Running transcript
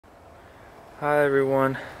Hi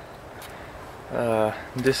everyone.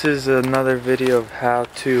 This is another video of how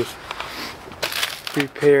to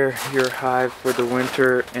prepare your hive for the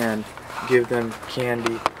winter and give them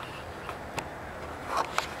candy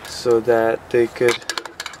so that they could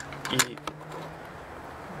eat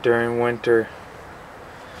during winter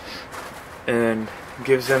and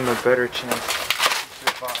gives them a better chance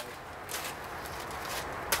to survive.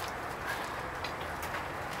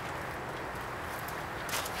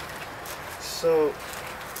 So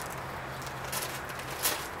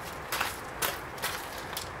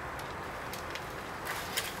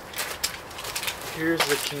here's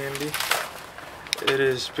the candy. It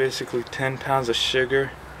is basically 10 pounds of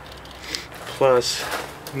sugar plus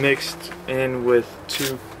mixed in with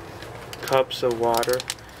 2 cups of water.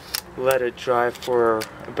 Let it dry for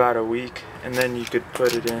about a week and then you could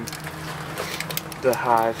put it in the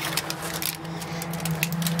hive.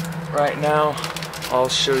 Right now I'll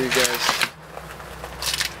show you guys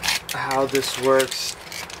how this works.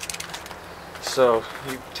 So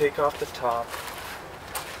you take off the top,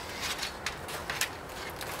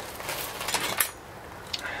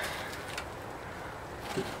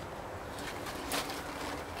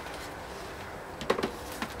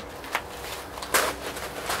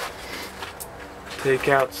 take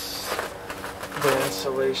out the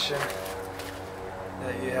insulation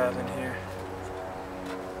that you have in here.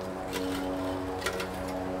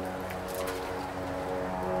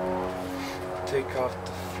 Take off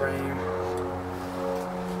the frame,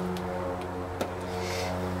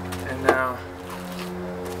 and now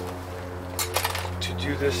to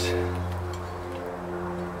do this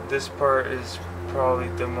part is probably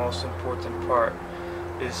the most important part,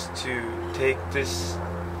 is to take this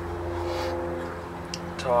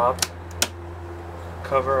top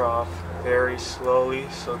cover off very slowly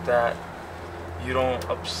so that you don't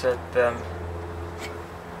upset them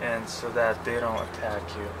and so that they don't attack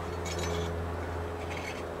you.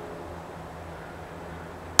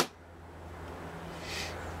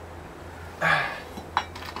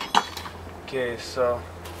 Okay, so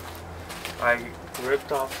I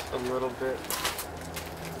ripped off a little bit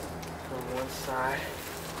from one side,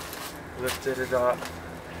 lifted it up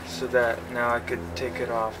so that now I could take it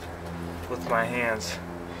off with my hands.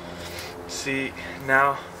 See,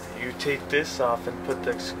 now you take this off and put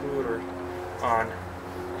the excluder on,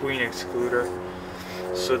 queen excluder,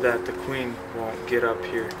 so that the queen won't get up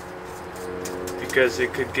here, because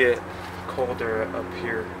it could get colder up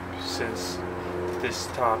here since this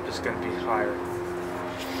top is going to be higher.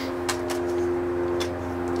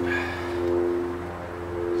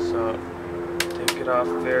 So take it off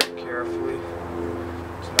very carefully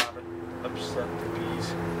to not upset the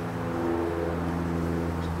bees.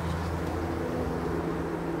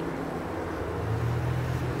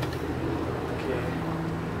 Okay,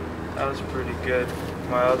 that was pretty good.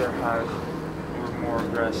 My other hive were more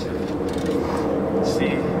aggressive.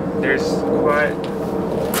 See, there's quite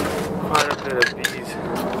a bit of bees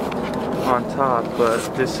on top,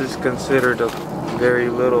 but this is considered a very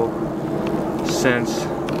little since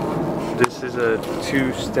this is a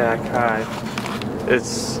 2-stack hive.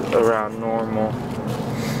 It's around normal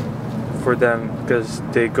for them because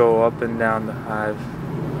they go up and down the hive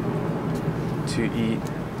to eat.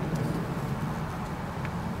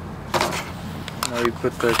 Now you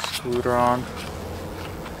put the excluder on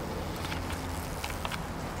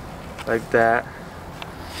like that.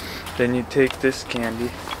 Then you take this candy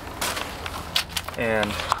and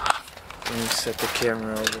let me set the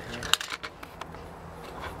camera over here.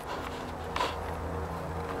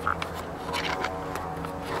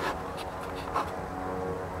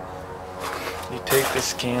 You take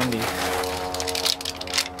this candy,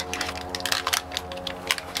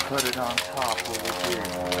 put it on top over here.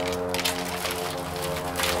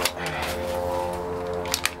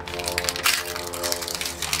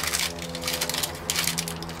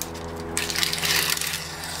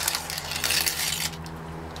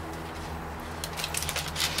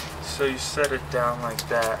 So you set it down like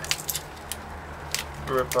that,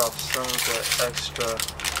 rip off some of the extra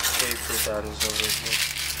paper that is over here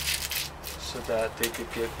so that they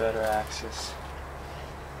could get better access.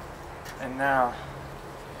 And now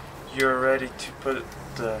you're ready to put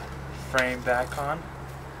the frame back on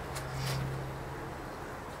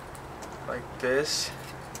like this.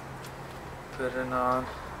 Put it on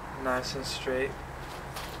nice and straight,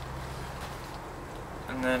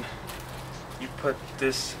 and then you put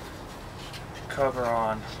this cover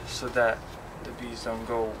on so that the bees don't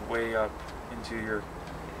go way up into your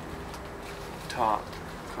top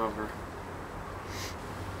cover.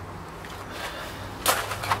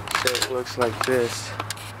 So it looks like this.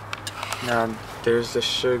 Now there's the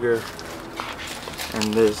sugar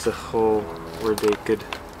and there's the hole where they could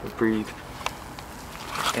breathe.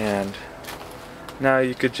 And now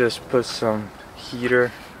you could just put some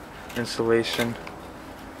heater insulation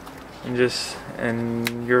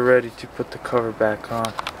and you're ready to put the cover back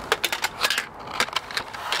on.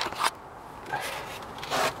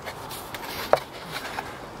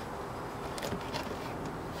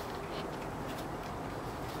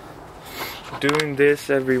 Doing this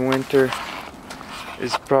every winter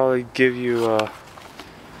is probably give you a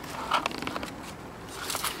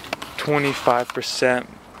 25%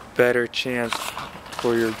 better chance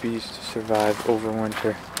for your bees to survive over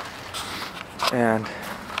winter. And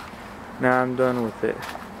now I'm done with it.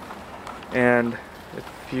 And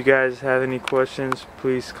if you guys have any questions,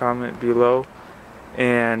 please comment below.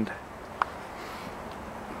 And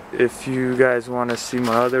if you guys want to see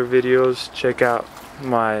my other videos, check out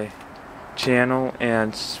my channel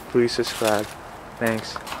and please subscribe.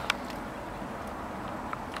 Thanks.